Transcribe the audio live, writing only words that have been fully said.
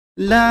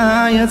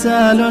لا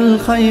يزال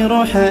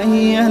الخير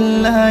حيا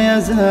لا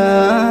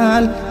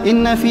يزال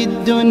إن في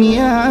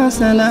الدنيا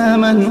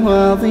سلاما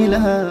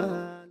وظلال.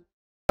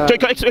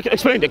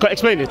 Explain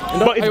it.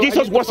 But if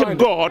Jesus worshiped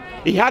God,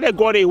 he had a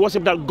God, he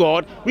worshiped that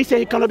God, we say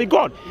he cannot be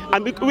God.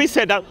 And we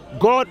said that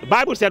God,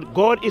 Bible said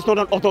God is not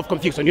an author of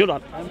confusion. You know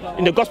that?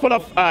 In the Gospel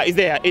of, is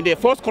there, in the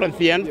 1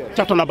 Corinthians,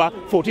 chapter number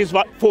 14,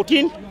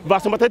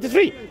 verse number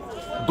 33.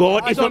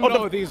 God is not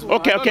author of...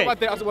 Okay.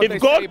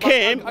 If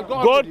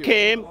God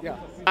came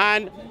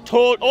and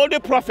told all the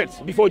prophets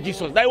before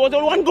Jesus that it was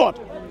only one God.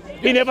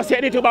 He never said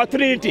anything about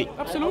Trinity.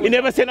 Absolutely. He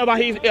never said about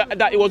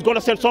that he was going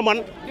to send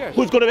someone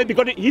who's going to be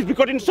his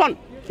begotten son.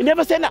 He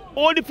never said that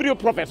all the three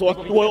prophets were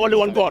only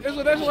one God.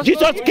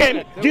 Jesus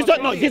came.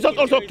 Jesus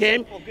also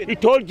came. He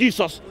told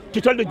Jesus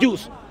to tell the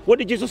Jews. What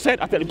did Jesus say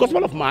after the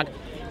Gospel of Mark?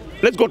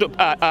 Let's go to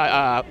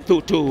how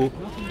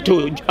do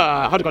you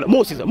call it?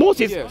 Moses.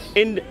 Moses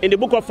in the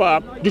book of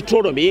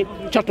Deuteronomy,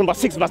 chapter number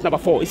 6, verse number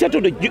 4. He said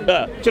to the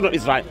children of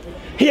Israel,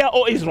 "Hear,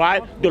 O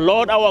Israel, the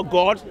Lord our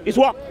God is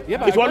what?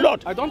 Yeah, is one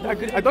Lord." I don't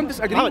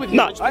disagree with you.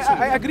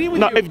 I agree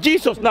with you. If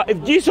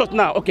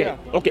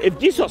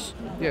Jesus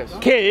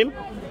came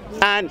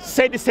and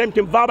said the same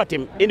thing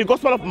verbatim in the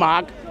Gospel of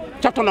Mark,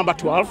 chapter number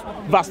 12,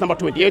 verse number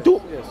 28 to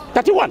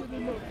 31.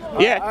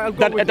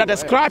 That the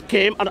scribe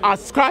came and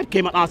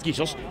asked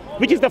Jesus,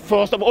 which is the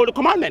first of all the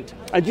commandments.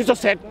 And Jesus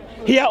said,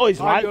 "Hear, O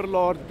Israel, your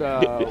Lord,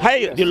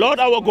 the Lord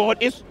our God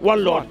is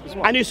one Lord.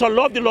 And you shall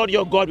love the Lord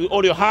your God with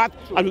all your heart,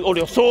 and with all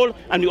your soul,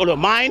 and with all your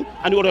mind,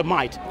 and with all your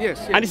might."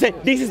 Yes. And he said,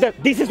 this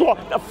is what?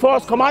 The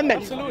first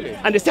commandment. Absolutely.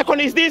 And the second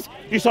is this: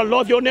 you shall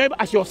love your neighbor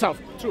as yourself.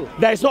 True.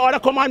 There is no other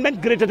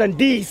commandment greater than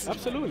these.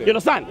 Absolutely. You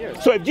understand?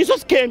 Yes. So if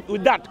Jesus came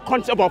with that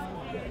concept of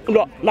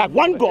like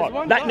one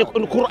God, that in the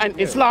Quran,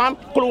 Islam,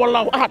 Qul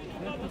Huwallahu Ahad,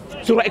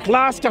 Surah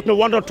Ikhlas, chapter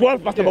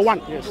 112, verse number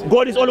 1. Yes.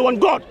 God is only one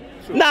God.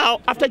 True. Now,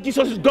 after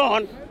Jesus is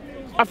gone,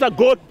 after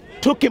God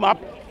took him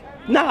up,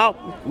 now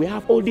we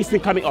have all these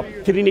things coming up.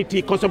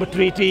 Trinity, concept of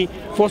Trinity,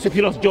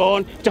 1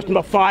 John, chapter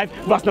number 5,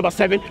 verse number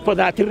 7. For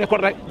there are three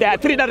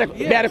that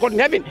they are recorded in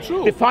heaven.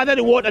 True. The Father,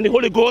 the Word, and the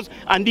Holy Ghost.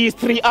 And these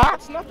three are.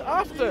 It's not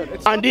after.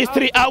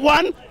 Three are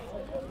one.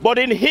 But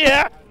in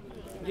here,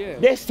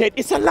 they said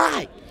it's a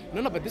lie.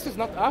 No, but this is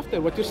not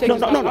after. What you're saying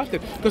is not after.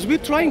 Because we're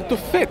trying to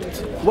fit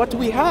what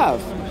we have.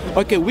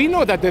 Okay, we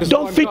know that there's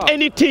Don't one fit God.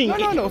 anything.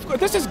 No, of course.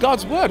 This is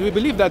God's word. We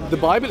believe that the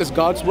Bible is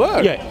God's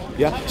word.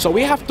 Yeah. So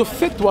we have to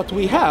fit what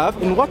we have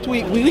in what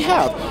we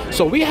have.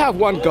 So we have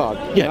one God.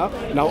 Yeah.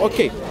 Now,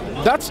 okay,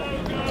 that's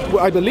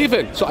what I believe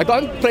in. So I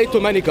don't pray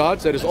to many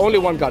gods. There is only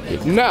one God.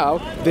 Now,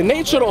 the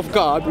nature of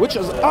God, which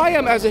is I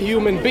am as a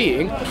human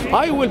being,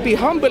 I will be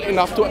humble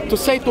enough to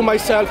say to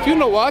myself, you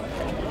know what?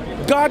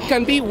 God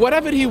can be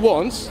whatever he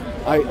wants.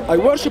 I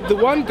worship the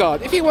one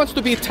God. If he wants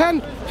to be 10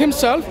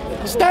 himself,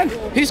 stand.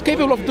 He's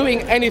capable of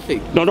doing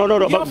anything. No.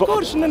 Yeah, of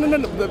course. No.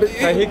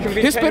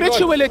 His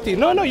spirituality.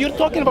 No, you're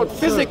talking about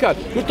physical.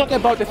 You're talking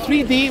about the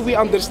 3D we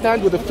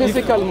understand with the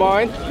physical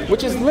mind,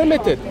 which is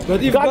limited.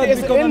 But if God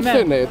is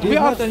infinite. We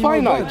are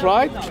finite,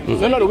 right?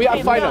 No, we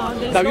are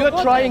finite. Now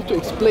you're trying to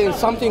explain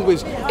something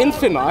with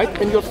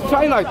infinite in your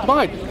finite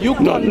mind. You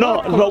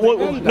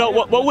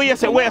what we are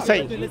saying?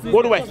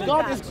 What do I say?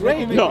 God is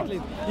great. No.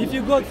 If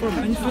you go from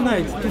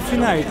infinite to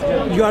finite,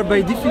 you are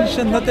by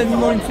definition not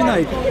anymore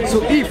infinite.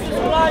 So if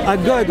a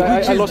God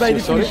which is by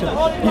definition,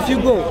 if you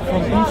go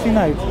from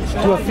infinite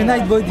to a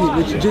finite body,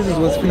 which Jesus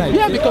was finite.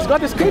 Yeah, because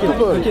God is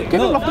capable.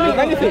 Capable of doing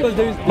anything.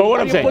 But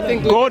what I'm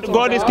saying,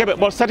 God is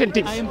capable of certain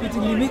things. I am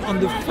putting limit on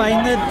the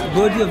finite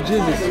body of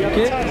Jesus,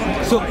 okay?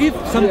 So if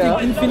something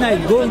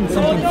infinite go in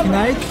something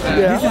finite,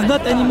 this is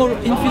not anymore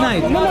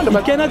infinite.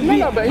 It cannot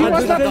be at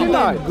the same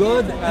time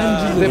God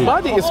and Jesus. The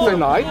body is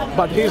finite,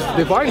 but his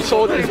divine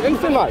soul is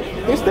infinite.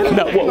 He's still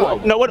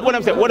infinite. No, what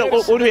I'm saying, what are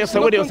you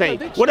saying?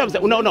 What I'm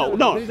saying, no.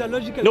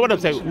 No, what I'm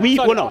saying,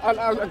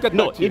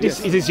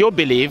 it is your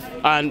belief,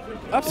 and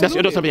that's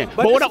your something.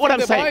 But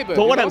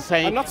what I'm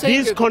saying,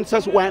 these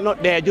concepts were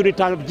not there during the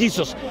time of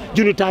Jesus,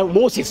 during the time of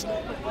Moses.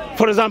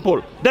 For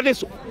example, that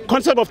is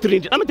concept of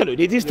Trinity. I'm telling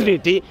you, it is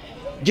Trinity.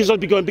 Jesus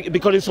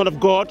becoming Son of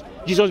God,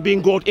 Jesus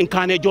being God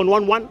incarnate, John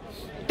 1:1.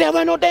 They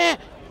were not there.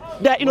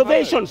 They're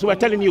innovations, we're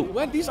telling you.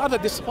 Well, these are the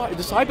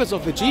disciples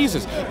of the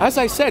Jesus. As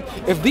I said,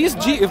 if these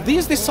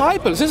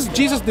disciples, this is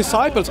Jesus'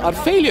 disciples, are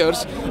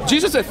failures,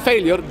 Jesus is a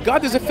failure,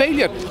 God is a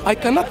failure. I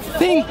cannot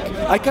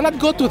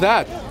go to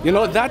that. You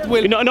know, that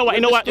will... You know what I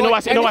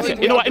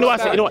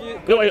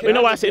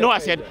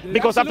said?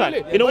 Because after,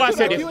 you know what I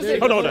said is,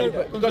 hold on.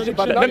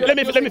 Let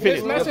me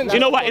finish. You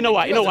know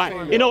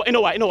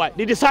what?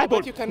 The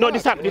disciples,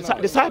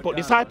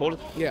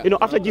 you know,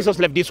 after Jesus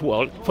left this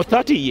world, for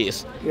 30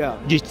 years,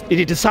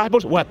 the disciples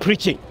were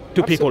preaching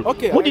to people.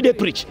 What did they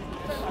preach?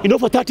 You know,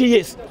 for 30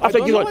 years after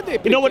Jesus,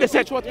 you know what they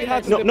said?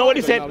 No, what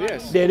they said?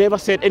 They never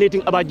said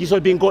anything about Jesus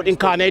being God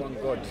incarnate.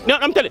 No,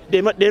 I'm telling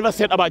you, they never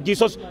said about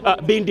Jesus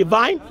being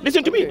divine.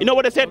 Listen to me. You know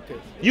what they said?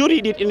 You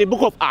read it in the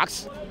book of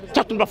Acts,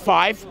 chapter number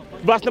 5,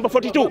 verse number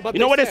 42. But you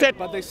know what they said?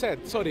 But they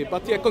said, sorry,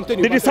 but yeah,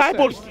 continue. The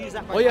disciples,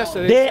 oh yes,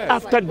 day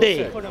after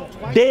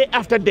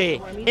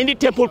day, in the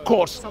temple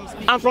courts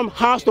and from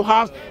house to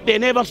house, they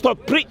never stop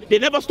They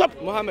never stop.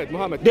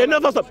 Muhammad. They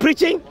never stop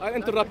preaching. I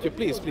interrupt you,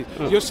 please.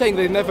 You're saying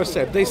they never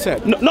said. They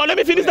said. No, let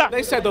me finish that.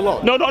 They said a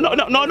lot. No.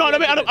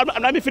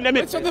 Let me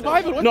finish. It's in the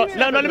Bible. What No, do you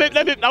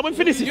mean? I won't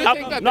finish it.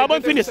 No, I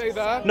won't finish.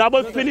 No, I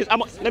won't finish. I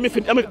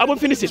won't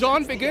finish it.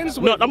 John begins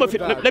with. No,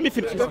 let me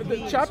finish.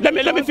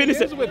 Let me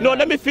finish it. No,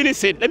 let me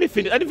finish it. Let me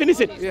finish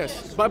it.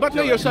 Yes, but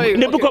no, you're saying. In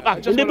the book of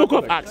Acts. In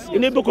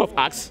the book of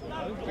Acts.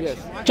 Yes.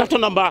 Chapter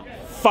number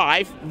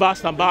 5,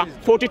 verse number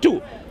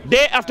 42.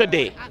 Day after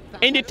day,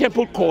 in the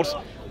temple courts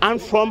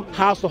and from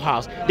house to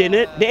house, they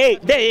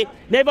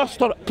never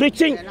stop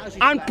preaching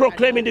and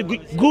proclaiming the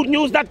good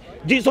news that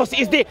Jesus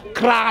is the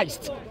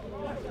Christ.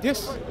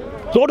 Yes.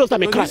 So what does that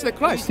mean, Christ? He's the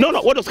Christ. No,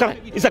 what does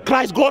Christ? Is a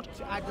Christ God?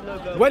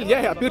 Well,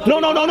 yeah.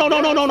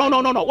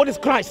 No. What is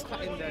Christ?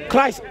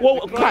 Christ.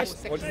 Well,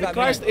 Christ.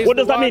 Christ is what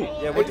does that mean?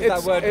 Yeah, what does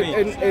that word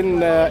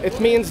mean? It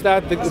means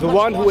that the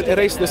one who will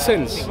erase the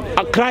sins.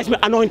 Christ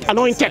means anointed.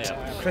 Anointed.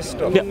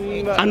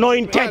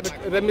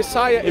 The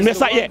Messiah is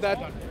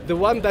the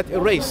one that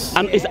erases.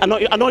 And is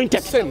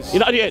anointed. Sins. You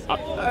know,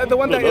 the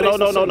one that erases.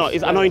 No.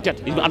 It's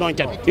anointed. It's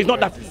anointed. It's not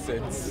that.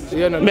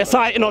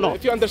 Messiah. No.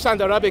 If you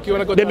understand Arabic, you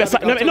want to go the to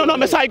Messiah. Arabic. No.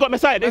 Messiah. Got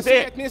Messiah.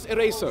 It means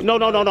eraser. No.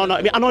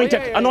 I mean,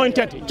 anointed. Yeah.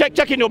 Anointed.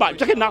 Check in your Bible.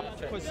 Check it now.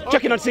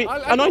 Check it and see.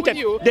 I'll Anointed.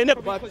 They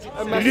never.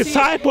 The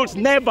disciples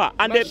never.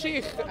 And they.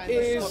 Mashiach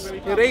is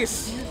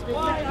erase.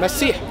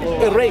 Masih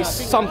erase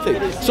something.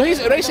 So he's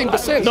erasing the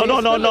sins. No.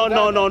 Don't.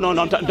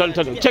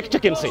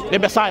 Check and see. The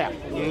Messiah.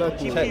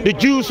 The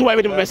Jews who are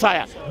with the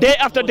Messiah. Day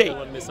after day.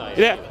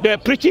 They're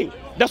preaching.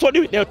 That's what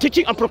they're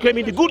teaching and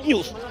proclaiming the good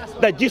news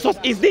that Jesus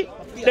is the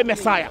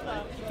Messiah.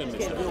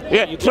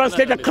 Yeah,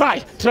 translate the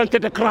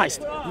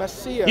Christ.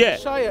 Messiah. Yeah.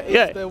 Messiah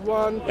is the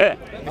one.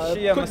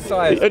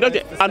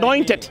 Messiah.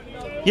 Anointed.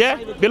 Yeah,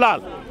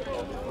 Bilal.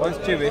 One's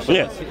Jewish.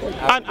 Yeah.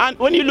 And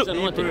when you look, and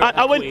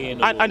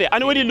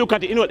when you look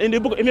at it, in the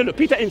book,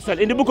 Peter himself,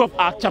 in the book of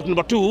Acts, chapter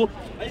number 2,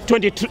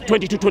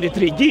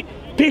 22-23,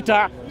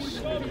 Peter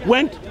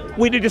went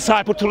with the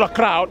disciples to the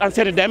crowd and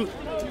said to them,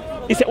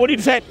 he said, what did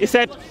he say? He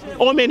said,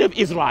 "O men of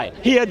Israel,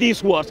 hear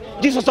these words.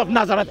 Jesus of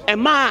Nazareth, a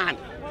man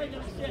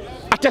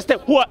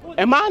attested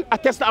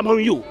among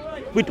you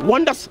with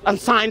wonders and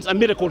signs and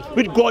miracles,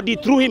 which God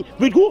did through him.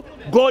 With who?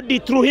 God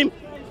did through him,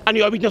 and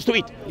you are witness to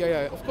it."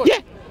 Yeah, of course.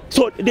 Yeah.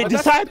 So the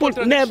disciples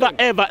never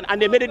ever,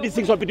 and they made a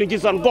distinction between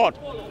Jesus and God.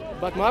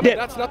 But Muhammad,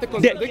 that's not a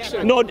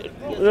contradiction.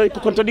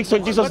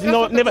 Contradiction. Jesus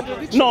never.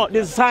 No,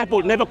 the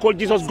disciples never called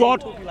Jesus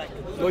God.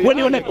 When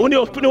they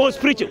was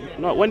preaching,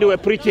 when they were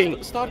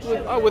preaching. Start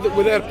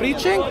with their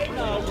preaching.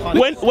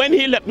 When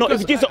he left,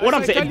 if Jesus, what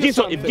I'm saying,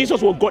 if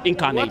Jesus was God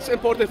incarnate. What's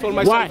important for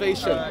my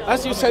salvation?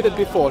 As you said it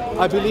before,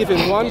 I believe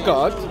in one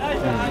God,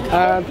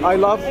 and I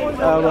love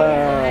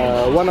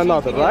one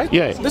another. Right?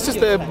 Yeah. This is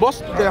the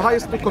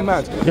highest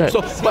command. Yeah.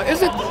 So, but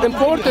is it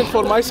important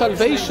for my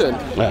salvation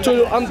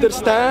to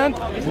understand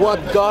what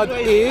God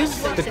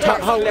is?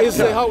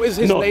 How is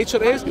His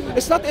nature is?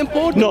 It's not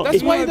important. No,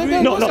 that's why they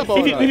didn't know about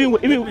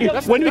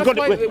it. When we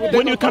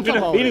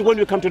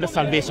come to the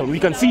salvation, we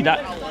can see that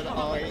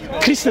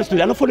Christians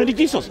today are not following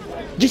Jesus.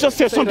 Jesus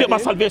said something about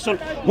salvation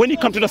when he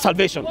comes to the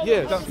salvation.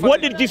 Yes.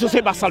 What did Jesus say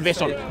about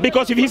salvation?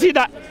 Because if you see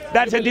that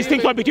there's a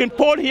distinction between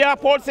Paul here,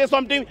 Paul says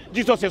something,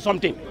 Jesus says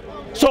something.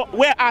 So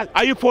where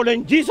are you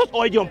following Jesus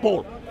or are you on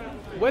Paul?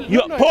 Well,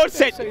 Paul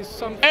said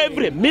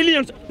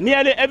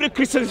nearly every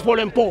Christian is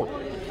following Paul.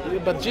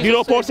 But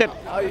Jesus Paul said,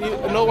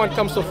 no one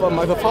comes to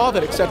the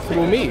Father except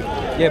through me.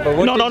 Yeah, but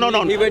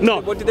no.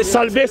 What did the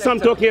salvation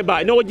I'm talking about.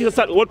 You know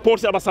what Paul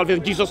said about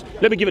salvation? Jesus,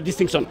 let me give a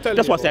distinction.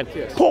 That's what I said.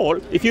 Yes.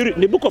 Paul, if you read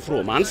in the book of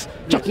Romans,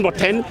 chapter number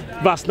 10,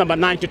 verse number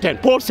 9 to 10,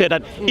 Paul said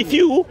that if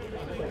you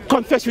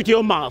confess with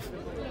your mouth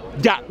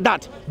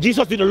that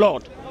Jesus is the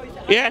Lord,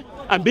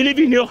 and believe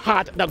in your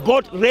heart that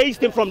God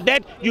raised him from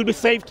dead, you'll be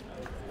saved.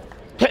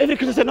 Every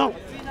Christian said,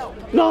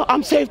 no,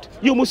 I'm saved.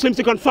 You Muslims,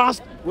 you can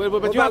fast.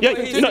 Well, but you have to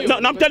continue. No,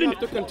 I'm telling you.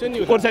 To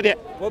continue. What said there?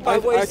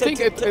 I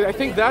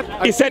think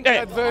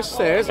that verse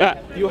says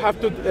you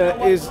have to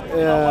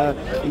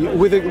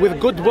with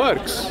good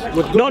works.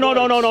 No,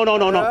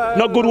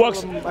 not good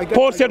works.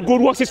 Paul said good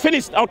works is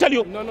finished. I'll tell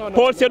you. No.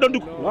 Paul said don't do.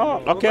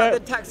 Oh, okay.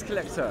 The tax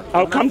collector.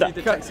 I'll come down.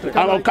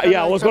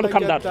 I was going to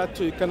come down.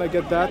 Can I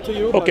get that to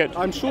you? Okay. But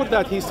I'm sure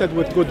that he said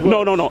with good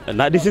works.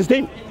 No. This is the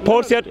thing.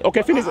 Paul said,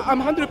 okay, finish it.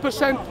 I'm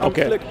 100%.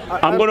 Okay.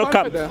 I'm going to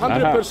come.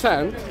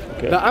 100%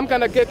 that I'm going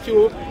to get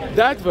you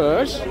that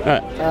verse,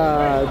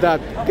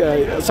 that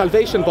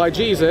salvation by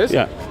Jesus,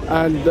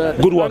 and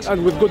good works,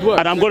 and with good works.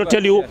 And I'm going to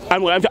tell you,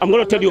 I'm going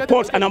to tell you,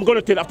 Paul, and I'm going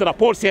to tell after that.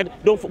 Paul said,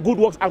 good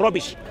works are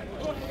rubbish.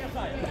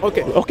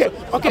 Okay.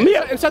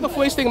 Instead of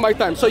wasting my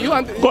time, so you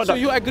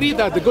agree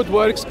that the good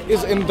works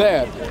is in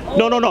there?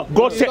 No.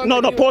 God said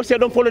no. Paul said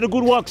don't follow the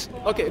good works.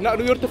 Okay. Now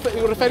you're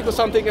referring to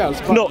something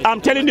else. No,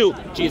 I'm telling you.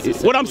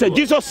 What I'm saying.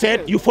 Jesus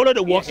said you follow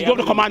the works, you do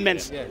the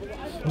commandments.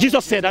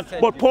 Jesus said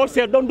that, but Paul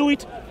said don't do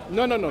it.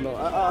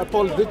 No.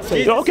 Paul did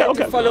say. Okay.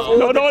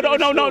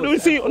 No. You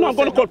see, no, I'm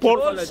going to quote Paul.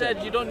 Paul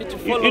said you don't need to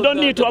follow. You don't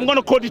need to. I'm going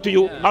to quote it to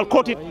you. I'll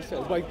quote it.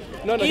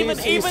 Even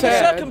the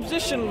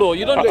circumcision law,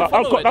 you don't need to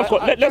follow it. I'll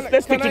quote.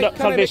 Let's stick to the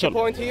salvation.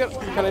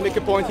 Can I make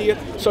a point here?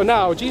 So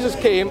now Jesus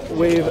came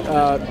with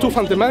two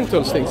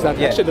fundamental things that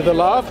actually the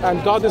love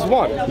and God is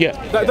one. Yeah.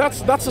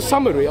 That's a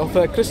summary of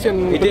a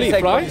Christian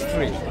belief, right?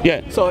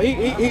 Yeah. So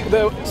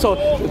so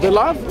the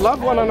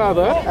love one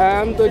another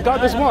and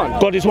God is one.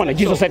 God is one. And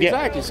Jesus said, yeah.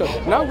 Exactly. So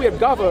now we are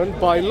governed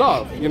by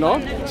love.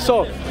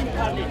 So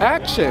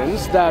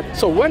actions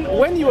so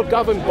when you are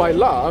governed by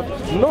love,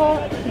 no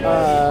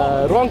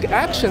wrong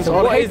actions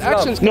or hate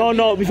actions.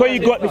 No. Before you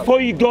go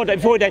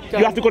that,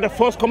 you have to go to the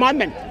first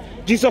commandment.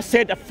 Jesus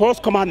said the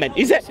first commandment.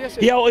 Is it? Yes.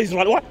 Hear, O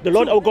Israel, what? The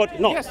Lord our God.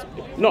 No. Yes.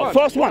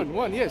 First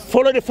one. Yes.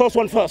 Follow the first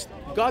one first.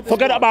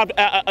 Forget about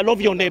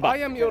love your neighbor. I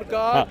am your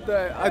God.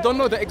 I don't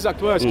know the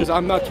exact words because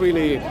I'm not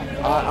really.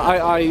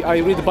 I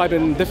read the Bible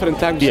in different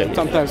languages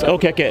sometimes.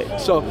 Okay.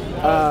 So,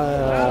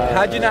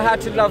 how do you know how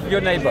to love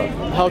your neighbor?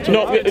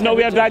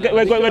 We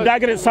are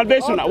digressing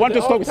salvation. I want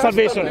to start with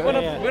salvation.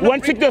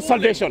 One stick to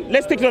salvation.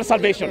 Let's stick to the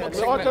salvation.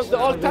 Because the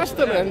Old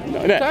Testament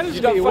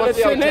tells me what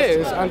sin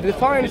is and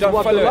defines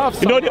what the love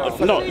is.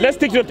 No. Let's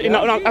stick to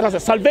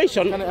it.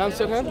 Salvation. Can I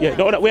answer him? Yeah.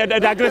 No, we are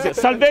digressing.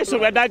 Salvation.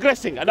 We are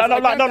digressing. I don't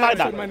like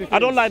that. I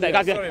don't like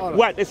that.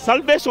 What the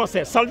salvation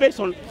says?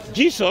 Salvation.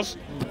 Jesus,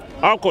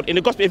 our God, in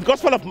the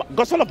Gospel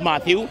of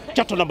Matthew,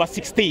 chapter number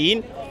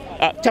 16,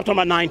 chapter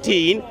number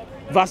 19,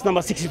 verse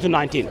number 16 to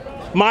 19.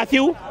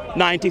 Matthew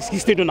 19,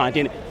 16 to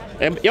 19.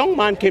 A young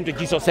man came to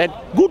Jesus and said,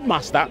 "Good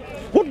master,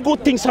 what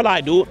good things shall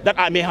I do that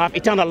I may have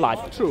eternal life?"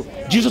 True.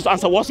 Jesus'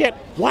 answer was, "Yet,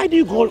 why do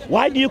you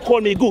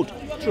call me good?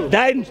 True.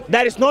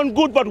 There is none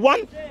good but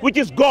one, which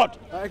is God."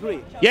 I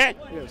agree. Yeah.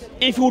 Yes.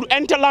 If you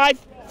enter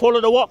life, follow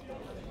the what?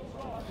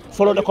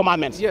 Follow the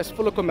commandments. Yes,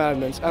 follow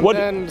commandments, and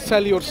then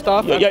sell your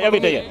stuff. Every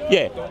day.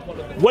 Yeah.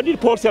 What did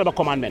Paul say about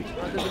commandment?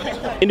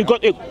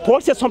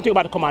 Paul said something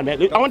about the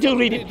commandment. I want you to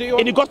read it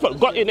in the Gospel.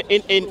 God in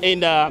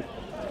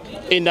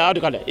how do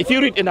you call it? If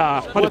you read in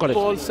how do you call it?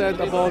 Paul said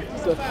about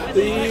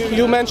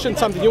you mentioned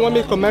something. You want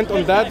me to comment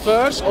on that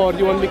verse, or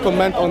you want me to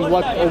comment on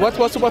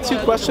what's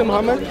your question,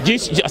 Muhammad? I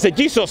said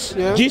Jesus.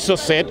 Yeah.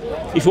 Jesus said,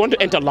 if you want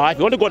to enter life,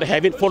 you want to go to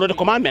heaven, follow the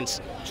commandments.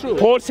 True.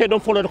 Paul said,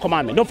 don't follow the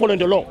commandment, don't follow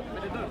the law.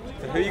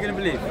 Who are you going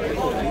to believe?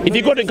 If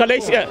you go to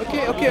Galatians,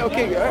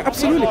 okay,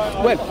 absolutely.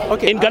 Well,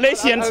 okay. In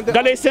Galatians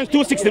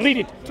 2:16, read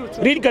it.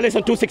 Read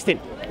Galatians 2:16.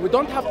 We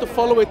don't have to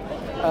follow it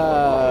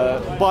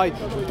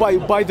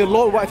by the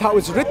law, how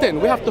it's written.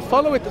 We have to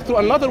follow it through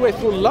another way,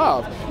 through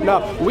love.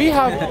 Now we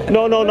have.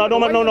 No. I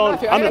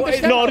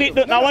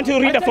want you to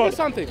read the first.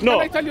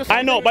 No,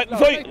 I know, but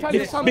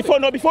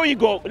before you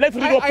go, let's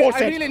read what Paul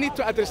said. I really need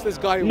to address this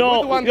guy.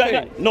 No,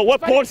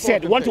 what Paul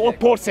said. What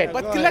Paul said.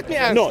 But let me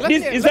answer. No,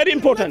 this is very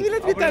important.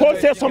 Paul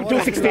says from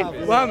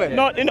 2:16.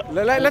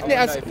 Let me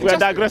answer. We are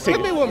digressing.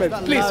 Let me, woman,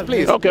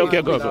 please.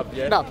 Okay, go.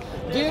 Now,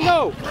 do you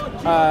know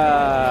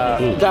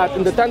that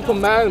in the Ten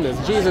Commandments,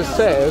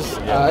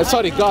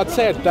 God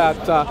said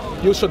that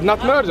you should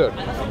not murder.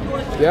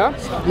 Yeah?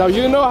 Now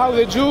you know how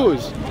the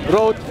Jews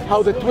wrote,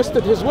 how they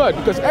twisted his word,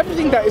 because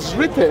everything that is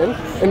written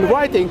in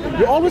writing,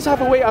 you always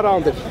have a way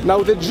around it.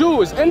 Now the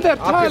Jews in their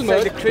Talmud,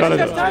 let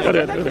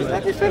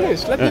me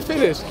finish.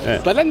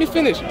 But let me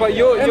finish. But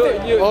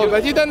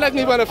but you don't let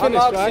me want to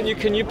finish, I'm asking you,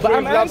 can you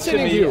prove love to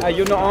me?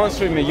 You're not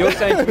answering me. You're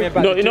saying to me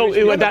about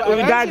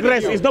we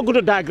digress. It's not good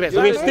to digress.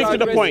 We stick to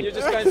the point.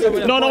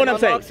 No, what I'm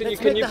saying.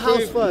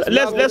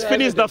 Let's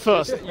finish the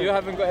first. You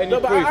haven't got any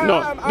proof.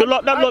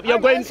 No, you're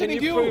going. Can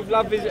you prove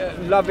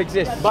love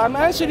exists? But I'm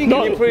answering you.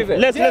 Can you prove it?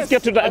 Let's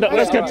get to that.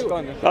 Let's get.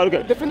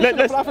 Okay. Definition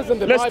of love is in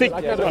the Bible. Stick.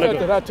 I can refer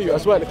to that to you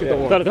as well if you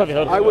don't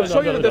want. I will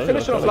show you the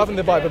definition of love in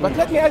the Bible. But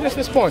let me address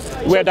this point.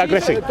 We're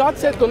digressing. God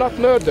said, "Do not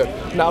murder."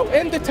 Now,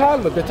 in the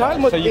Talmud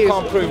so you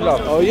can't prove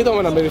love. Oh, you don't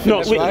want to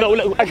finish,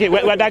 right? Okay,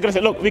 we're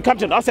digressing. Look, we come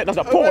to. I said that's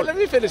a Paul. Let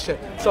me finish it.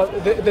 So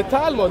the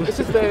Talmud, this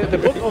is the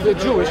book of the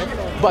Jewish,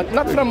 but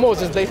not from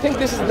Moses. They think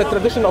this is the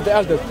tradition of the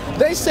elders.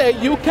 They say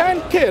you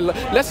can kill.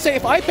 Let's say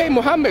if I pay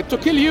Muhammad to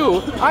kill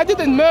you, I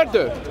didn't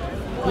murder.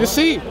 You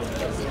see?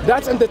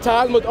 That's in the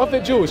Talmud of the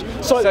Jews.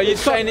 So you're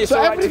saying it's all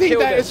right to everything kill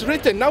that them? is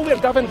written, now we're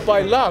governed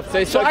by love.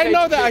 So I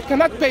know that I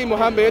cannot pay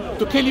Muhammad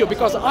to kill you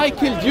because I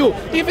killed you,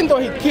 even though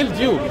he killed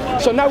you.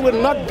 So now we're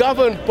not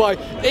governed by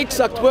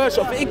exact words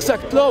of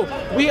exact law.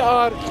 We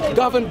are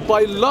governed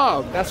by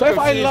love. So if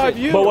I love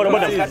you... But what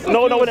about that?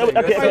 No, okay,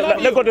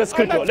 let's go to the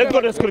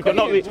scripture.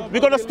 No,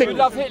 we're going to stick... You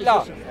love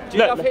Hitler. Do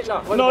you love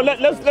Hitler? No,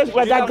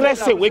 we're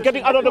digressing. We're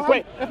getting out of the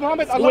way. If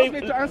Muhammad allows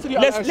me to answer you,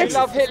 do you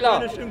love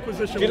Hitler?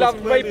 Do you love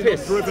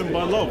rapists? Driven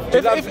by love.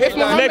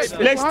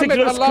 Let's stick to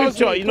the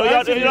scripture.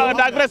 You're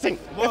digressing.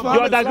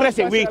 You're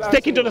digressing. We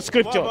stick into the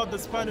scripture. What about the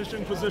Spanish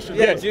Inquisition?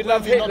 Yeah, do you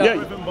love Hitler? Do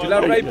you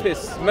love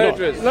rapists,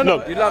 murderers?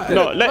 No. You love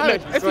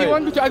them? If you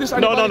want me to just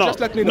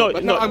let me know.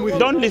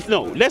 Don't listen.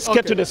 No, let's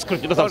get to the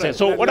scripture. That's what I'm saying.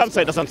 So what I'm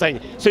saying.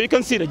 So you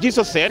can see that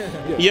Jesus said,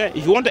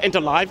 if you want to enter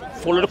life,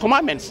 follow the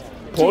commandments.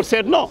 Paul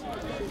said no.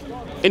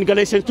 In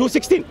Galatians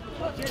 2:16.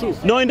 True.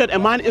 Knowing that a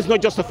man is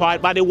not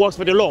justified by the works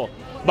of the law,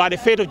 by the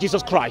faith of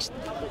Jesus Christ.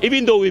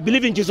 Even though we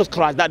believe in Jesus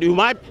Christ, that we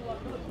might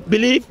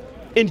believe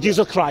in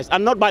Jesus Christ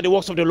and not by the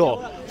works of the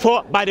law.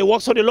 For by the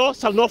works of the law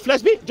shall no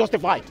flesh be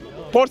justified.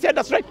 Paul said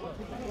that's right.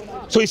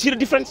 So you see the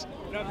difference?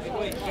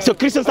 So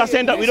Christians are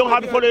saying that we don't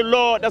have to follow the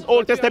law, that's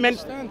Old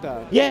Testament.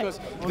 Yeah. Because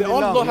the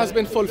old law has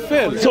been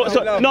fulfilled.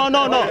 No.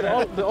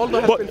 The old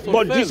law has been fulfilled.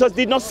 But Jesus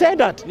did not say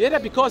that. Yeah,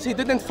 because he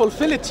didn't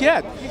fulfill it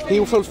yet.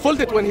 He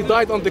fulfilled it when he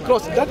died on the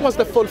cross. That was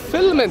the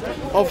fulfillment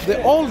of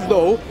the old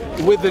law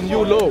with the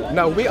new law.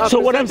 Now we are. So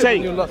what I'm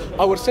saying,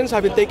 our sins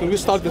have been taken. We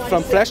started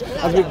from fresh,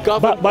 and we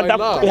governed by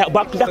love.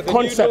 But that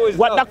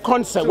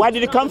concept, why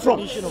did it come from?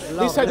 He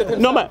said it himself.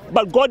 No, man,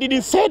 but God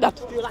didn't say that.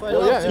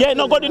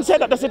 No, God didn't say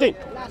that. That's the thing.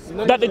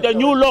 That the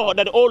new law,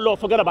 that the old law,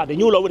 forget about it. The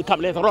new law will come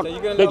later on.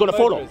 They're going to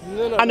follow.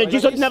 And then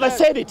Jesus never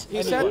said it.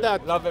 He said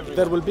that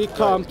there will be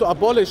come to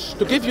abolish,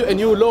 to give you a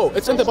new law.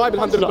 It's in the Bible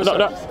 100%.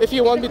 No. If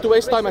you want me to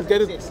waste time and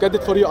get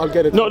it for you, I'll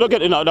get it. No, don't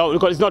get it. No,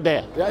 because it's not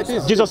there. Yeah, it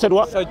is. Jesus said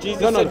what? So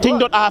Jesus said think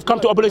not I have come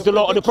to abolish the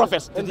law of the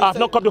prophets. I have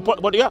not come to.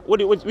 But yeah,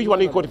 which one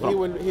are you quoting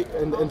from?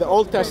 In the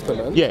Old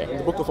Testament, yeah, in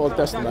the book of Old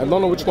Testament, I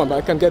don't know which one, but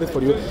I can get it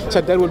for you.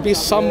 Said there will be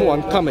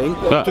someone coming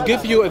to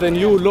give you the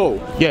new law.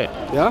 Yeah.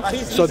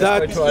 So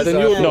that the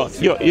new law.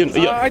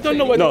 I don't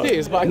know what it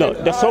is, but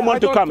there's someone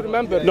to come.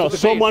 No,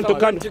 someone to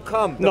come.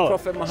 No,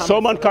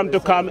 someone come to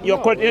come. You're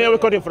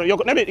quoting from. You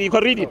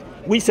can read it.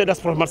 We said that's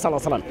from Muhammad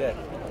sallallahu alaihi wasallam.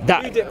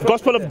 That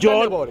Gospel of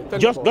John,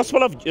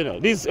 Gospel of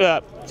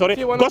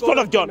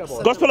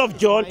Gospel of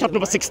John, chapter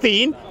number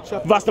 16,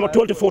 verse number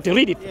 12 to 14.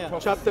 Read it.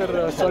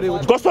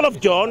 Gospel of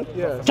John,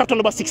 chapter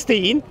number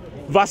 16,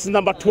 verse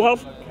number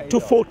 12 to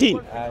 14.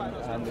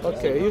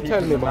 Okay, you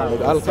tell me,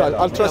 Mohammed.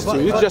 I'll trust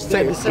you. You just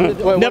say it.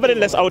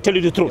 Nevertheless, I will tell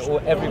you the truth.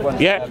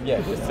 Yeah,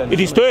 it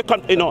is to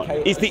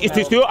it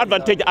is to your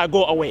advantage. I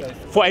go away.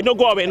 For I don't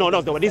go away. No,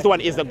 this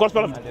one is the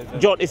Gospel of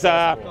John. Is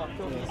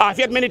I've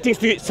had many things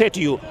to say to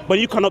you, but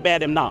you cannot bear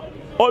them now.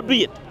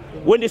 Albeit,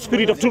 when the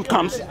Spirit of truth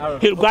comes,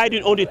 He'll guide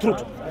you on the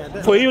truth.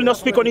 For He will not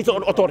speak on His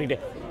own authority,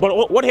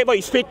 but whatever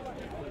He speaks,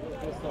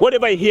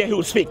 whatever He hears, He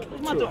will speak,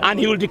 and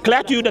He will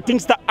declare to you the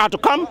things that are to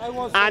come,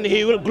 and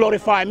He will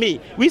glorify me.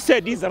 We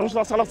said this is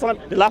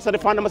Rasulullah, the last of the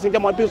final messenger.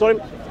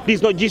 This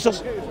is not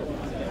Jesus.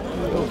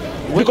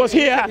 Because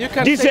here,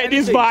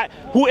 this by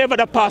whoever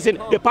the person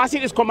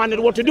is commanded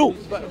what to do.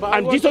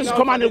 And Jesus is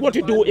commanded what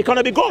to do, it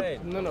cannot be God.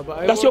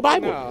 That's your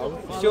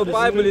Bible. Your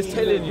Bible is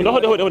telling you.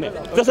 No,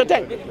 that's the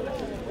thing.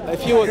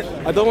 If you want,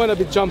 I don't want to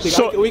be jumping.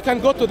 So, we can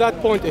go to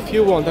that point if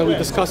you want, and we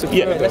discuss it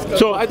further.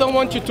 So I don't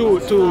want you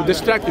to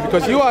distract you,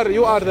 because you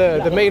are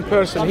the main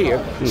person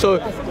here. So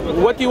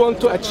what do you want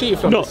to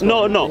achieve from this?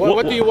 No.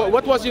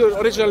 What was your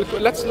original?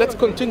 Let's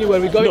continue where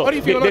we're going. Or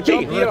if you want to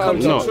jump here,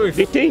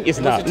 the thing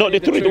is not. No, the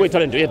truth we're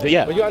telling you.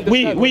 Yeah,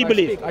 we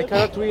believe. I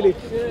cannot really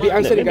be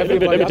answering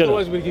everybody.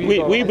 Otherwise, we'll give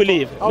you. We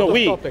believe. No,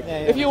 we.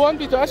 If you want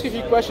me to ask you a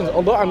few questions,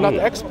 although I'm not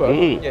expert,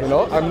 you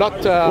know, I'm not.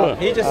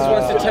 He just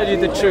wants to tell you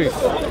the truth.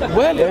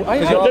 Well.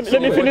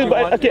 Let me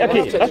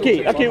finish.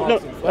 Okay. No.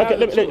 Okay.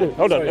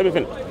 Hold on. Let me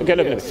finish. Okay. Let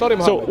me finish.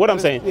 Sorry, so what I'm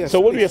saying. Yes,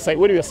 so what we are saying.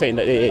 What you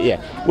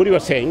were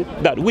saying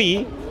that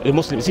we, the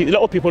Muslims, see, a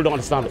lot of people don't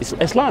understand.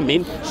 Islam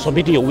means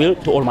submitting your will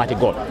to Almighty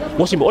God,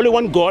 worshiping only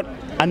one God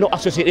and not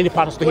associate any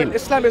partners to Him.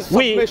 Islam is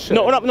submission.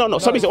 No.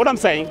 Submission. What I'm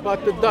saying.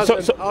 But it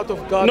doesn't out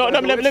of God. No, it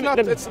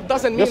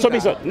doesn't mean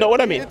that. No,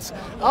 what I mean. It's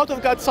out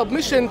of God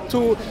submission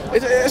to.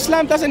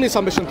 Islam doesn't mean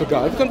submission to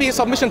God. It can be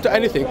submission to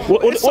anything.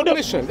 It's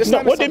submission.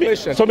 Islam is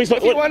submission.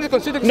 If you want to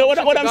consider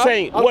what I'm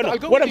saying. What I'm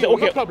saying.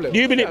 Okay. No problem. Do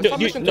you believe?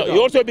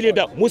 You also believe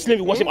that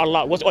Muslims worship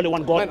Allah, worship only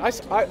one God?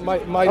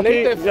 My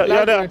native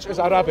language is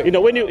Arabic.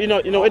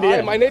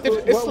 My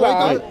native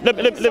Islam.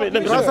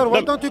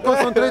 Why don't you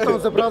concentrate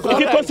on the brother? If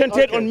you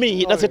concentrate on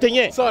me, that's the thing,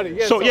 yeah. Sorry.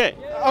 Yeah. So yeah.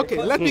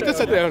 Okay, let me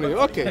concentrate on you.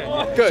 Okay.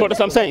 Good. So that's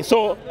what I'm saying.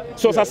 So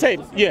as I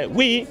said, yeah,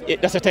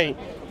 that's the thing.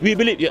 We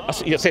believe,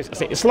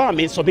 Islam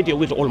means submit your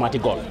will to Almighty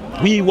God.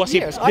 We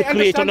worship the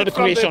Creator, not the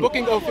creation.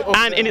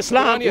 And in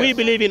Islam, we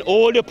believe in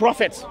all the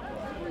prophets.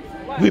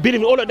 We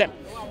believe in all of them.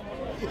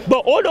 But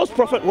all those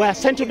prophets were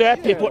sent to their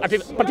people at a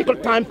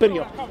particular time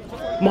period.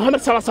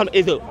 Muhammad sallallahu alaihi wasallam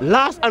is the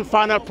last and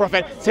final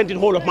prophet sent to the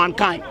whole of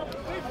mankind.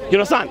 You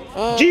understand?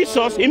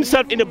 Jesus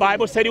himself in the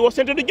Bible said he was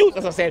sent to the Jews,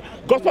 as I said.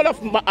 Gospel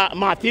of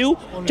Matthew,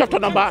 chapter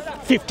number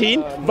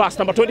 15, verse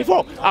number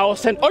 24. I was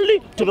sent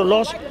only to the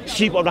lost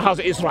sheep of the house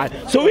of Israel.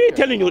 So we're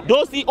telling you,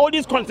 all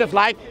these concepts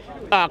like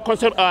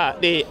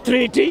the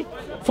Trinity,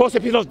 First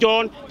Epistle of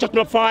John, chapter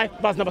number 5,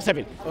 verse number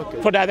 7.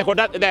 Okay. For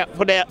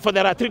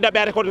there are three that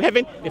bear record in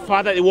heaven: the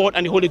Father, the Word,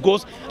 and the Holy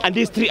Ghost. And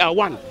these three are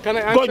one. Can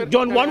I answer?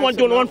 John 1,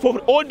 John 1, 4.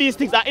 All these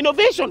things are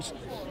innovations.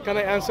 Can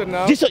I answer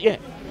now? Jesus, yeah.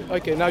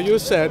 Okay, now you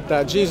said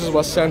that Jesus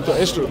was sent to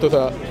Israel, to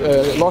the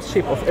lost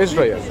sheep of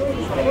Israel.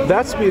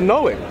 That's we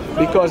know it,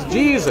 because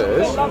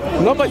Jesus,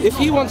 nobody, if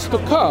he wants to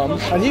come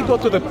and he go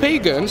to the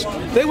pagans,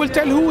 they will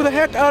tell, who the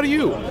heck are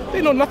you?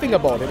 They know nothing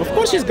about him. Of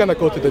course he's gonna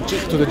go to the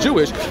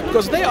Jewish,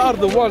 because they are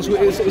the ones who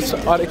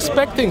are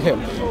expecting him.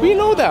 We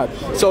know that.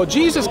 So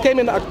Jesus came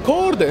in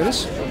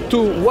accordance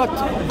to what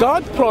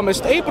God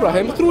promised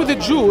Abraham through the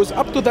Jews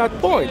up to that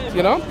point,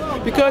 you know,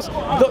 because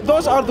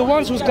those are the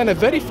ones who's going to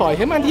verify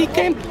him, and he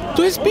came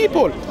to his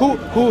people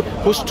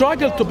who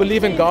struggled to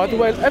believe in God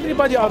while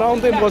everybody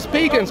around them was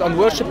pagans and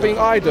worshipping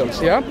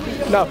idols. Yeah.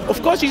 Now,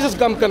 of course, Jesus is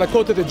going to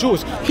go to the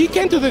Jews. He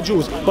came to the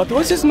Jews, but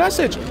what's his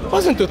message? It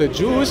wasn't to the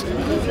Jews.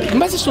 The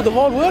message to the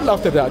whole world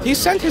after that. He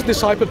sent his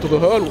disciple to the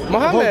whole world.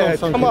 Muhammad,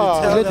 come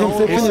on. Let him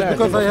finish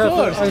because I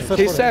have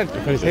he sent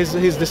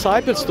his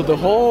disciples to the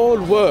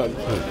whole world.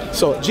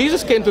 So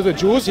Jesus came to the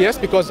Jews, yes,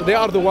 because they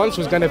are the ones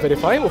who's going to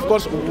verify him, of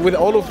course, with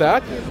all of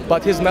that.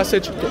 But his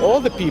message to all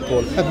the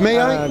people. May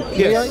I?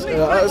 Yes.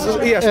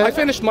 Yes. I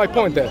finished my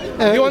point there.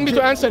 Do you want me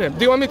to answer him?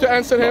 Do you want me to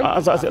answer him?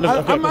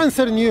 I'm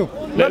answering you.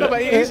 No,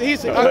 but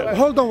he's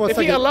hold on one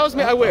second. If he allows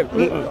me, I will.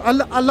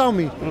 Allow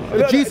me.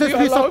 Jesus,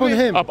 peace upon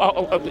him.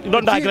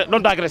 Don't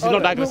digress.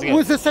 Again.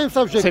 With the same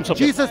subject.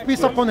 Jesus,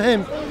 peace upon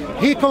him.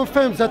 He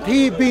confirms that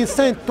he been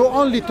sent to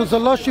only to the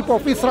lordship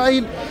of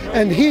Israel,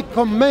 and he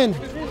commend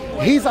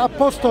his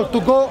apostle to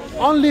go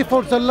only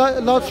for the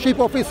lordship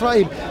of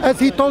Israel. As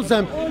he told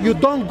them, you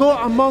don't go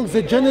among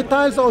the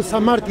Gentiles or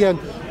Samaritan,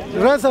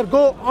 rather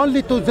go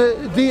only to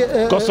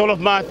the Gospel of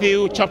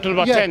Matthew, chapter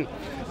number 10,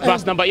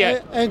 verse number,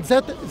 And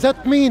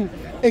that means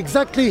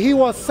exactly he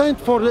was sent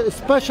for a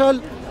special,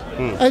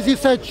 as you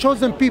said,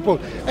 chosen people.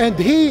 And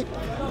he,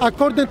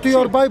 according to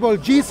your Bible,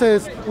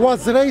 Jesus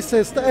was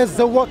racist as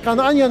the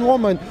Canaanian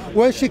woman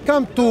when she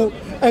came to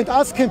and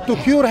asked him to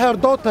cure her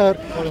daughter.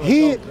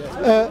 He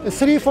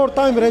 3-4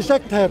 times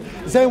rejected her.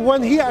 Then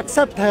when he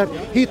accepted her,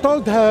 he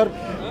told her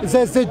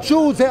that the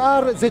Jews, they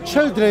are the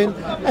children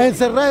and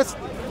the rest,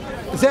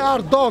 they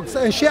are dogs.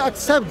 And she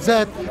accepts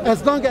that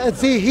as long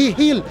as he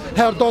healed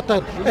her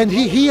daughter, and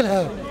he healed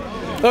her.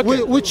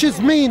 Okay. Which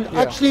is mean,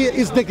 actually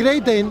is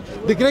degrading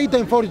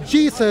for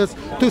Jesus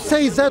to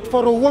say that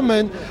for a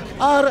woman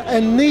are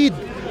in need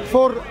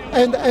for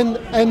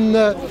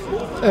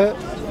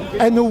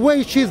and the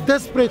way she's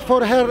desperate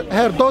for her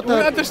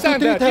daughter to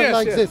treat her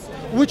like this,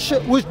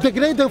 which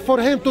degrading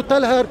for him to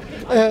tell her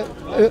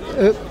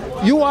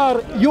you are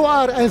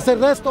and the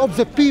rest of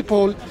the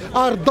people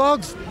are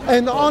dogs,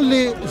 and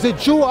only the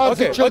Jew are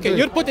the children. Okay,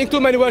 you're putting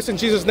too many words in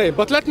Jesus' name.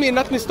 But let me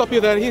stop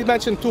you there. He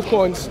mentioned 2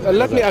 points.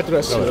 Let me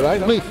address you,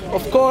 right? Please.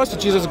 Of course,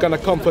 Jesus is going to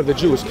come for the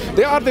Jews.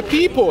 They are the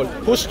people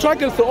who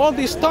struggled through all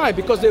this time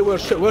because they were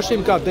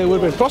worshiping God. They were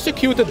being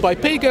prosecuted by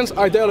pagans,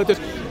 idolaters.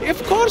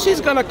 Of course,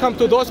 he's going to come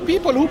to those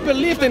people who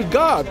believed in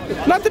God,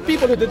 not the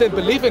people who didn't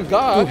believe in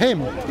God. To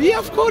him. Yeah,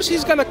 of course,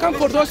 he's going to come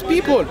for those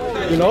people.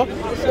 You know,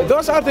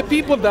 those are the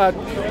people that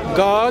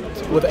God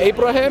with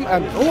Abraham,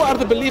 and who are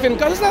the believing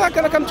God. It's not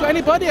going to come to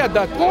anybody at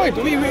that point.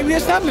 We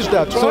established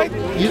that, right?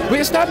 We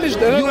established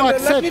that.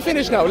 Let me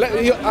finish now.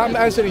 I'm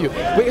answering you.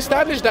 We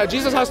established that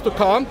Jesus has to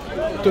come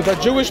to the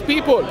Jewish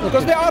people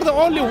because they are the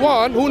only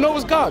one who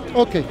knows God.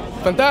 Okay.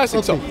 Fantastic.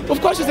 Okay. So, of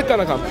course, he's going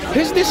to come.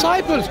 His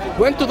disciples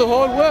went to the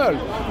whole world.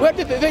 Where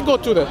did they go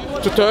to?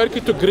 To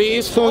Turkey, to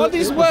Greece, so all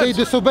these words. They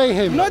disobey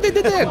him. No, they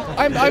didn't.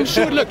 I'm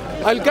sure. Look,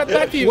 I'll get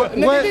back to you.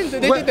 No, they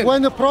didn't.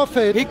 When the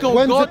prophet, he could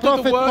go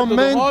to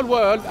the whole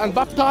world and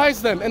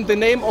baptize them in the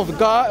name of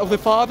God, of the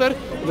Father,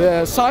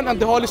 the Son, and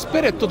the Holy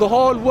Spirit to the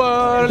whole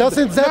world.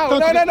 Doesn't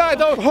that no,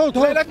 don't. Hold.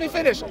 Let me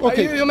finish.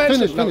 Okay, you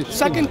mentioned finish.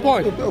 Second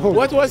point.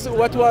 What was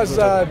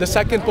the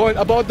second point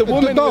about the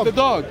woman with the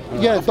dog?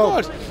 Yeah, of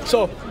course.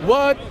 So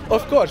what?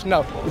 Of course.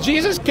 Now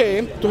Jesus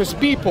came to his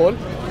people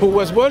who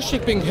was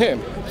worshiping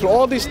him through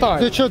all this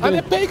time. The children.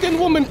 And a pagan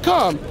woman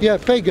come. Yeah,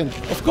 pagan.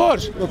 Of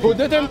course.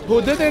 Okay.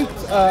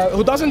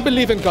 Who doesn't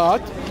believe in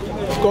God,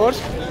 of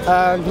course,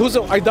 and who's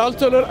an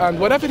idolater and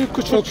whatever she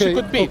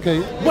could be.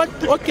 Okay. But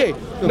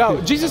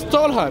now Jesus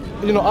told her,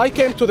 I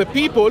came to the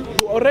people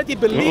who already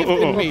believed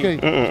in me.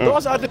 Okay.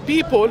 Those are the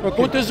people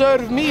who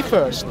deserve me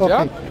first.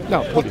 Okay.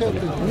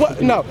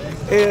 Yeah.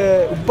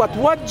 But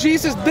what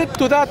Jesus did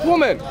to that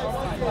woman?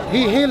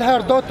 He healed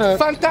her daughter.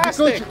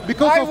 Fantastic.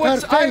 Because of her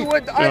faith.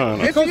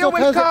 If you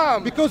will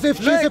come. Because if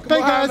she's a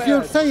pagan, as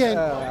you're saying,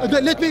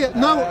 let me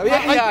now.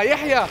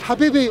 Yahya.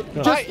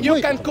 Habibi,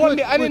 you can call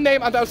me any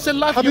name, and I'll still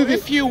love Habibi, you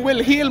if you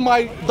will heal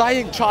my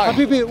dying child.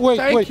 Habibi, wait.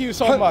 Thank you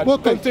so much.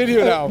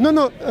 Continue now.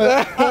 No.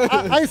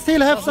 I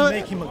still have some.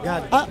 Make him a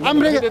god. I'm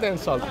ready.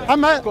 Insult.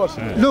 Of course.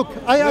 Look,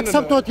 I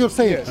accept what you're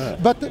saying,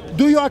 but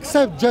do you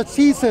accept that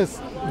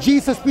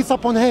Jesus, peace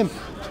upon him,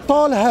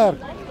 told her.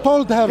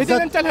 He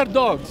didn't tell her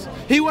dogs.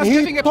 He was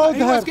giving a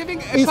parable.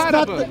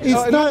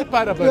 It's not a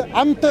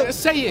parable.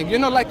 Saying,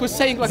 like we're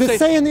saying. The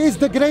saying is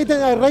degrading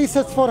and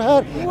racist for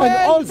her and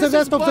all the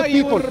rest of the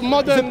people.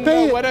 Modern,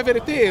 whatever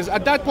it is.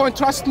 At that point,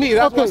 trust me,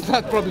 that was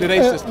not probably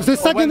racist. The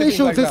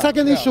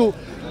second issue.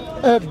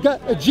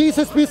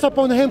 Jesus, peace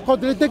upon him,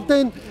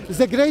 contradicting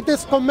the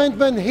greatest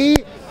commandment he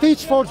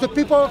teach for the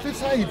people of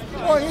Israel.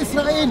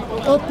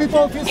 People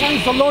of Israel,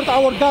 the Lord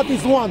our God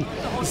is one.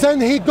 Then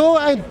he go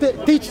and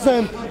teach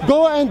them,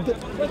 go and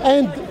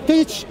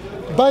teach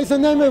by the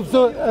name of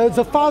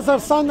the Father,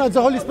 Son, and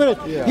the Holy Spirit.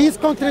 Yeah. He's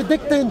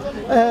contradicting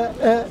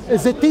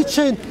the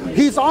teaching,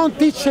 his own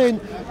teaching,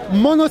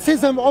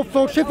 monotheism of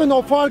worshiping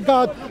of our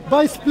God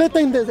by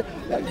splitting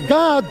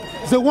God,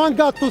 the one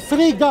God to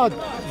three God,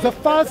 the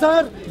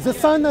Father, the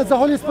Son, and the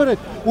Holy Spirit,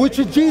 which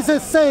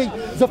Jesus say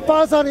the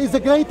Father is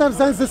greater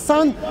than the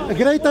Son,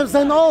 greater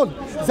than all.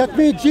 That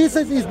means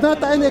Jesus is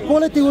not in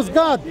equality with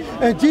God,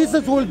 and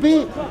Jesus will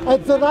be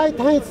at the right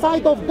hand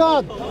side of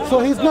God. So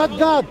he's not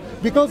God,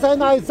 because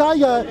in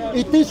Isaiah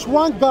it is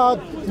one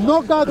God,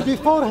 no God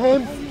before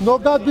him, no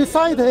God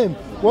beside him.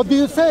 What do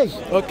you say?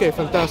 Okay,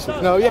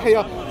 fantastic. Now,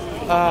 Yahya,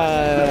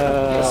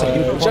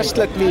 just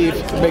let me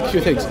make a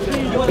few things.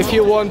 If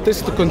you want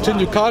this to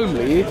continue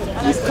calmly,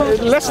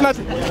 let's not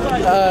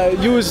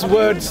use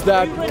words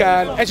that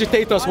can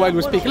agitate us while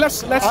we speak.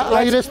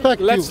 I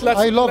respect you.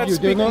 I love you.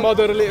 Speak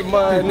moderately,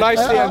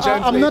 nicely and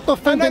gently. I'm not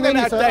offending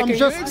anything. I'm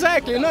just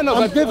exactly.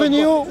 I'm giving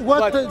you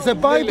what the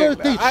Bible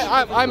teaches.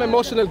 I'm an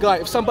emotional guy.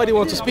 If somebody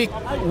wants to speak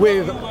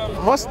with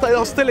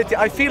hostility,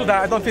 I feel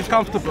that I don't feel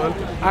comfortable,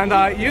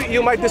 and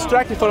you might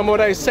distract me from what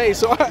I say.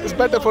 So it's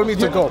better for me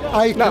to go.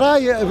 I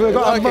cry.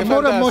 I'm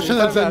more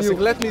emotional than you.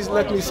 Let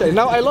me say.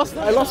 Now I lost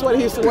what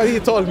he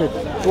told me.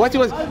 What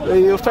was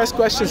your first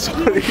question?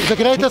 Sorry. The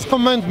greatest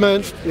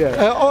commandment.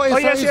 Yeah.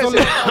 Yes.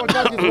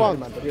 God is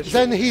one.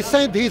 Then he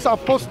sent his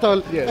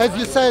apostle, as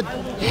you said.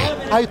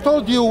 I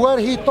told you where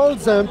he told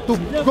them to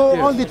go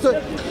only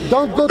to,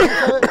 don't go to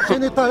the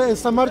Gentile and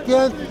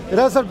Samaritan,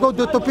 rather go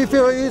to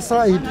people of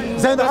Israel.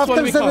 Then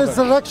after the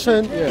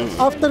resurrection,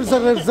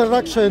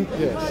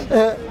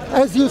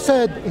 as you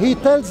said, he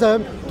tells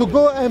them to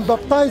go and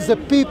baptize the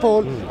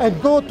people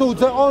and go to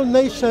the all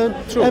nation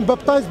and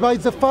baptize by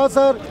the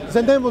Father,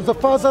 the name of the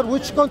Father,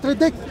 which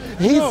contradicts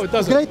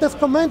his greatest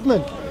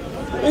commandment.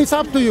 It's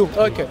up to you.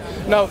 Okay.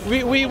 Now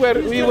we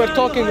were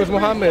talking with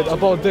Muhammad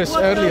about this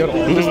earlier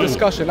in this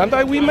discussion,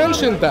 and we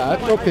mentioned that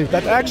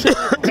actually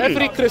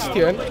every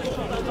Christian,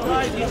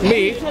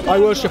 I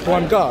worship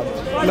one God.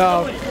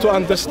 Now, to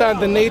understand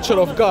the nature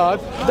of God,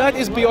 that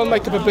is beyond my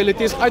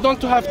capabilities. I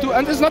don't have to,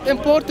 and it's not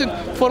important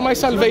for my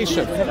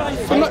salvation.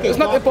 It's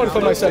not important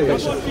for my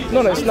salvation.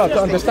 No, it's not.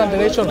 To understand the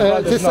nature of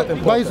God is not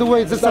important. By the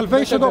way, the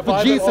salvation of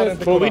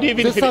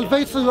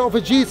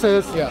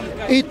Jesus,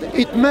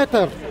 it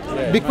matters.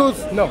 Because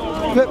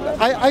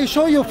I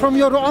show you from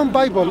your own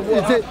Bible,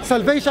 the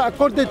salvation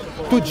according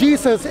to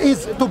Jesus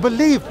is to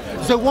believe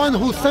the one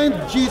who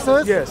sent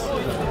Jesus,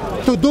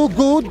 to do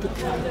good,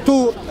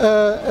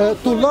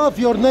 to love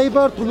your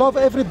neighbor, to love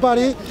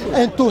everybody,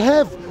 and to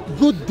have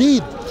good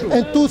deed,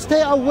 and to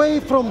stay away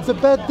from the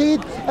bad deed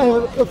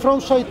and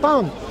from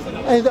shaitan.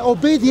 And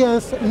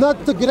obedience,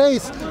 not the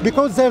grace,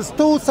 because there's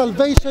two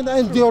salvation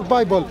in your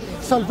Bible.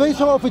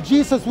 Salvation of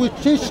Jesus, which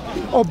teach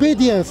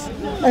obedience,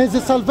 and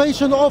the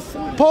salvation of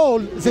Paul,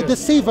 the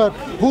deceiver,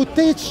 who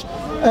teach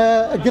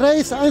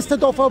grace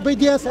instead of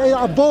obedience and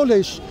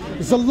abolish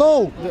the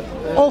law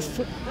of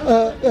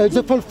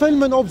the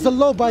fulfillment of the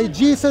law by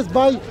Jesus,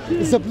 by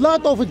the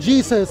blood of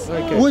Jesus,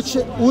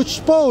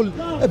 which Paul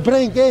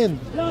bring in,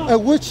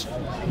 which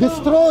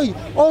destroy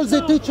all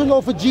the teaching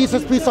of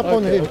Jesus, peace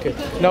upon him. Okay.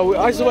 Now,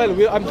 as well,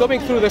 I'm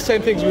going through the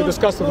same things we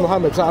discussed with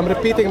Muhammad, so I'm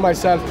repeating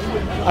myself.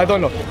 I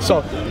don't know.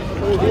 So,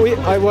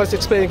 I was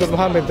explaining with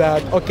Muhammad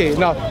that,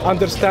 now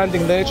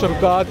understanding the nature of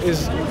God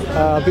is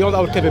beyond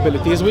our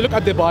capabilities. We look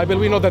at the Bible,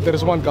 we know that there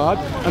is one God,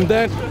 and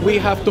then we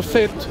have to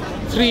fit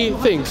three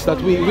things that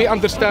we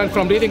understand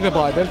from reading the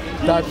Bible,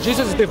 that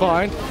Jesus is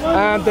divine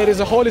and there is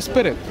a Holy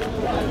Spirit.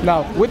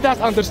 Now, with that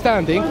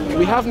understanding,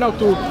 we have now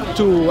to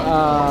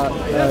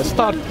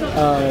start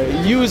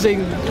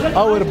using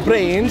our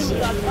brains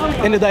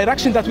in a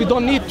direction that we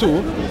don't need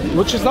to,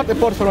 which is not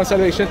important for our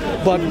salvation,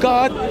 but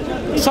God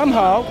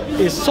somehow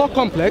is so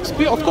complex.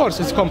 Of course,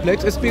 it's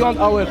complex. It's beyond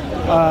our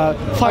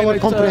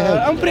finite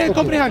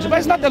comprehension. But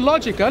it's not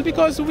illogical,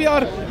 because we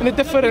are in a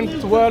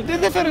different world, a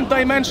different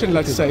dimension,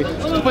 let's say,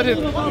 to put it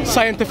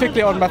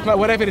scientifically or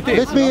whatever it is.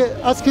 Let me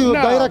ask you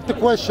a direct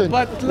question.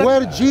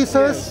 Where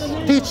Jesus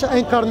teach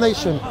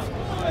incarnation?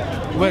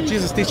 Where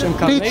Jesus teach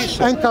incarnation? Teach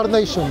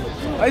incarnation.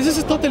 This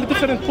is a totally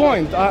different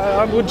point.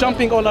 We're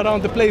jumping all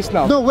around the place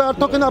now. No, we are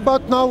talking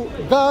about now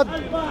God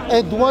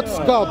and what's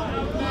God.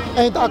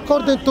 And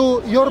according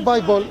to your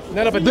Bible,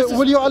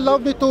 will you allow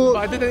me to...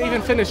 I didn't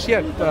even finish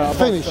yet.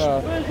 Finish.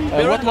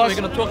 What we're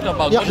going to talk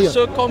about. It's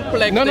so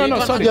complex that you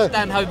can't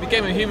understand how he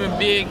became a human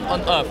being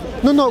on earth.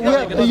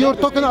 You're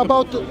talking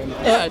about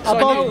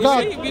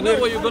God. We know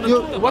what you're going to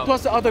talk about. What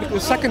was the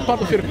second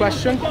part of your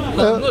question?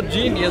 I'm not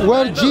genius.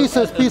 Where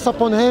Jesus, peace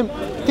upon him,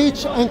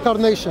 teach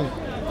incarnation.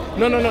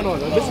 No.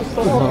 This is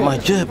my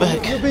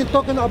back. You've been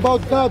talking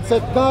about God,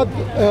 that God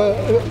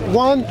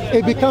one,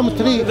 it become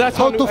three. That's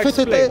how to fit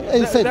it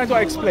inside. That's what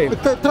I explained.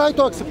 Try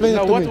to explain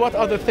it to me. What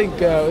other thing?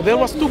 There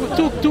was two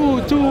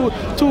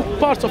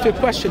parts of your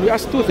question. You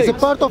asked two things. The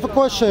part of a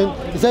question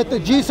that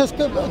Jesus'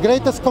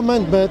 greatest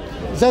commandment,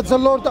 that the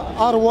Lord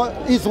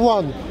is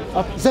one.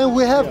 Then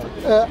we have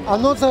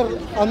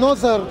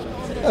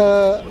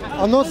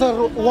another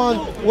one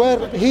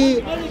where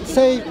he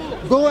say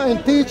go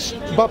and teach,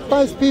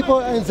 baptize people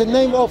in the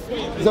name of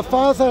the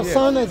Father,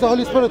 Son, and the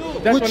Holy Spirit,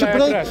 which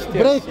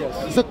break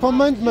the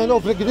commandment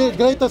of the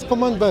greatest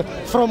commandment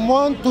from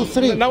 1 to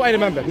 3. Now I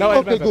remember.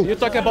 Good. You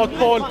talk about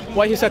Paul,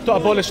 why he said to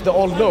abolish the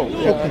old law.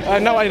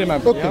 Now I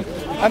remember. Okay.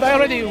 Yeah? And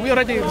we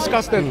already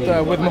discussed it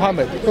with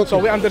Muhammad, so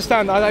we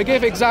understand. And I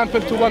gave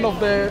example to one of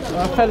the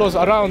fellows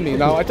around me.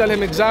 Now I tell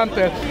him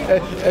example,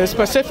 a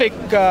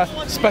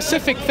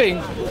specific thing,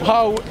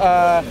 how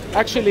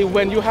actually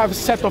when you have a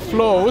set of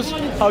laws,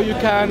 how you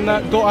can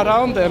go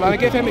around them. And I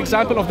gave him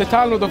example of the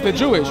Talmud of the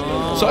Jewish.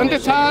 So in the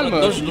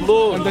Talmud,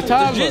 Did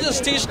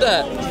Jesus teach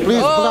that?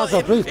 Please,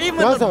 brother, please. Even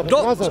Brother, the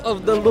dogs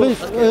of the law. please,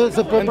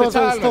 the brother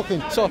is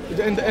talking. So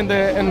in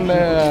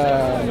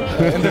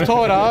the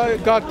Torah,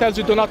 God tells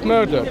you do not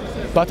murder.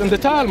 But in the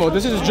Talmud,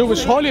 this is a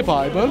Jewish holy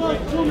Bible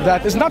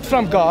that is not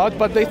from God,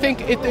 but they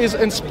think it is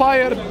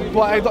inspired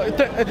by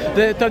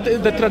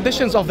the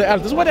traditions of the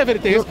elders, whatever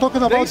it is. You're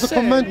talking about the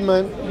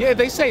commandment. Yeah,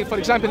 they say, for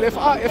example, if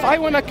I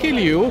want to kill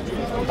you,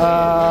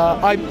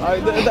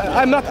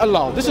 I'm not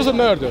allowed. This is a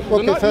murder.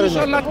 Okay, you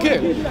shall not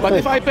kill. But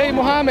if I pay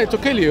Muhammad to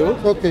kill you,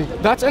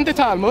 that's in the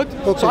Talmud.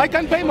 So I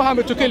can pay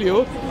Muhammad to kill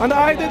you, and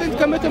I didn't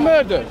commit a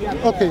murder.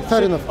 Okay,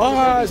 fair enough.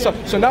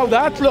 So now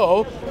that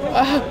law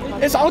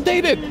is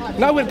outdated.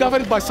 Now we're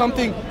governed by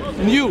something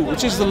new,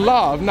 which is the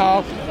love.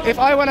 Now, if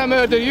I want to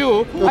murder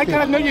you, I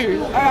cannot murder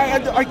you.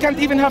 I can't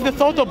even have the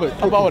thought of it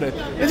about it.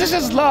 This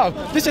is love.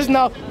 This is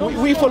now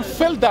we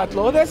fulfilled that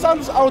law. That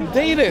sounds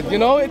outdated. You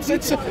know, it's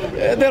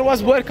there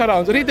was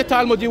workarounds. Read the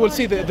Talmud, you will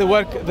see the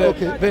work, the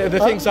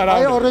things around.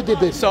 I already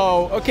did.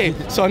 So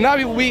so now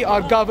we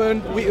are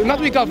governed.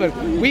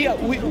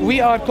 We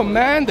are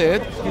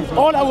commanded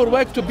all our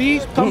work to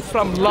come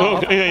from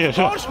love. Of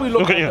course, we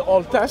look at the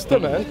Old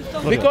Testament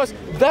because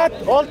that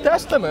Old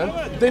Testament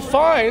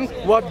defines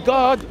what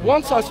God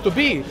wants us to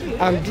be,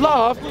 and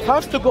love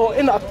has to go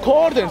in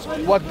accordance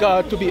with what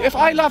God to be. If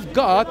I love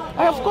God,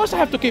 of course I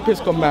have to keep His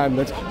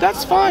commandments.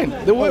 That's fine.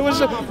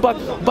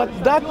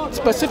 But that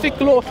specific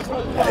law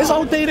is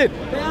outdated.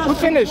 We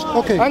finished.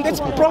 And it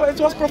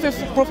was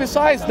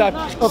prophesied that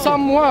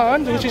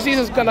someone, which is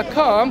Jesus, is gonna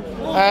come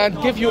and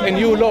give you a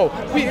new law.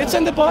 It's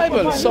in the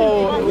Bible,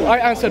 so I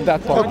answered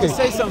that part.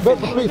 Say something.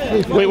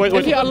 Please. Wait.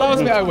 If He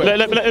allows me, I will.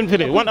 Let him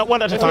finish. One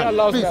at a time. If He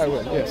allows me, I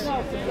will. Yes.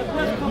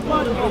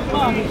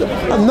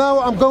 Now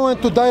I'm going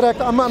to direct.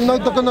 I'm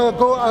not going to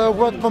go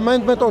word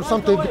commandment or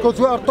something, because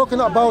we are talking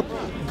about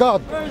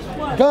God.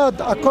 God,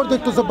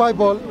 according to the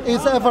Bible,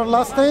 is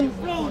everlasting,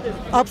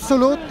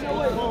 absolute,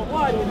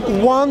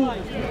 one,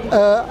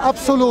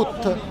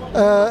 absolute,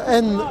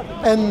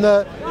 and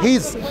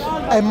He's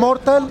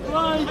immortal,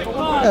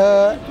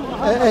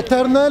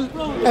 eternal,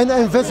 and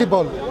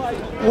invisible.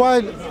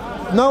 While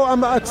now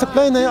I'm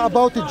explaining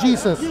about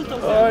Jesus.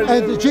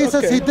 And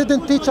Jesus, He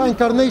didn't teach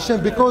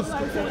incarnation, because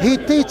He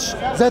teach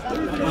that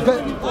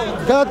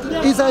God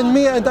is in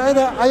me and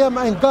I am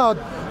in God,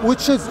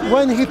 which is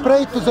when He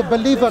prayed to the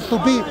believer to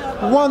be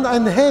one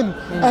in Him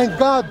and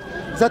God.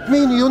 That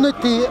means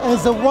unity and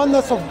the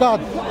oneness of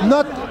God.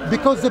 Not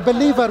because the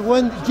believer,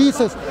 when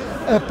Jesus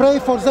pray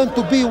for them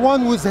to be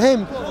one with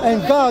Him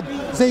and God,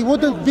 they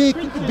wouldn't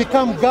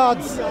become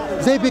gods.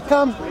 They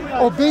become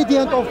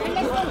obedient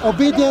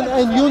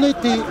and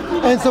unity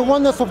and the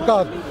oneness of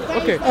God.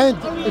 And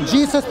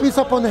Jesus, peace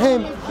upon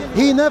Him,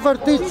 He never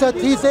teach that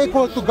He's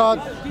equal to God,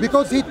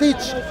 because He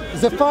teach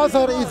the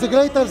Father is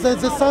greater than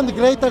the Son,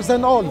 greater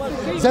than all.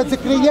 That the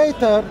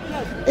Creator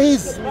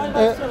is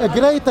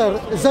greater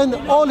than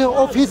all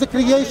of His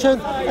creation,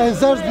 and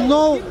there's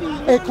no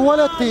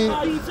equality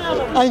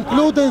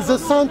including the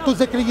Son to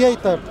the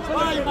Creator.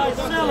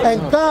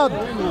 And God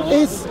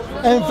is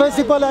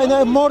invisible and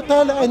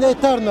immortal and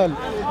eternal.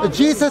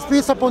 Jesus,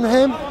 peace upon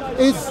Him,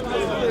 is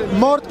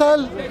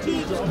mortal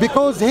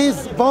because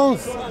His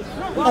bones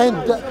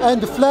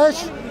and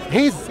flesh,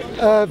 He's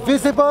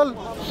visible,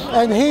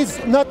 and He's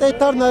not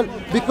eternal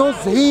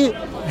because He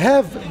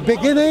have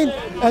beginning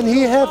and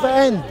He have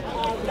end.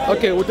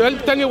 Okay, well,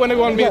 tell me when you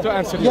want me to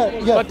answer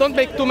you. But don't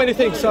make too many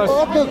things. Okay.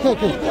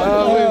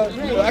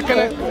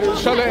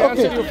 Shall I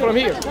answer you from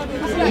here?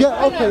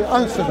 Yeah, okay,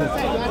 answer me.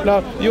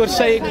 Now, you're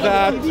saying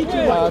that,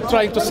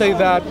 trying to say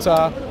that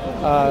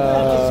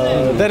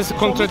there is a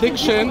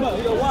contradiction,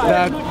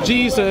 that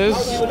Jesus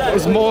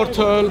is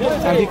mortal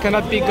and He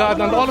cannot be God,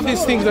 and all of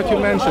these things that you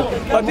mentioned.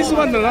 But these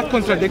ones are not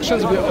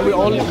contradictions. We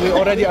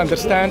already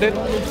understand it.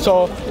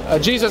 So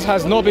Jesus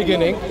has no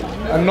beginning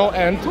and no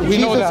end. We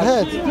know that.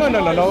 Had.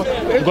 No.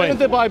 In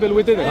the Bible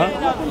we didn't.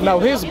 Now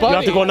His body. You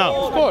have to go now.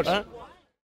 Of course.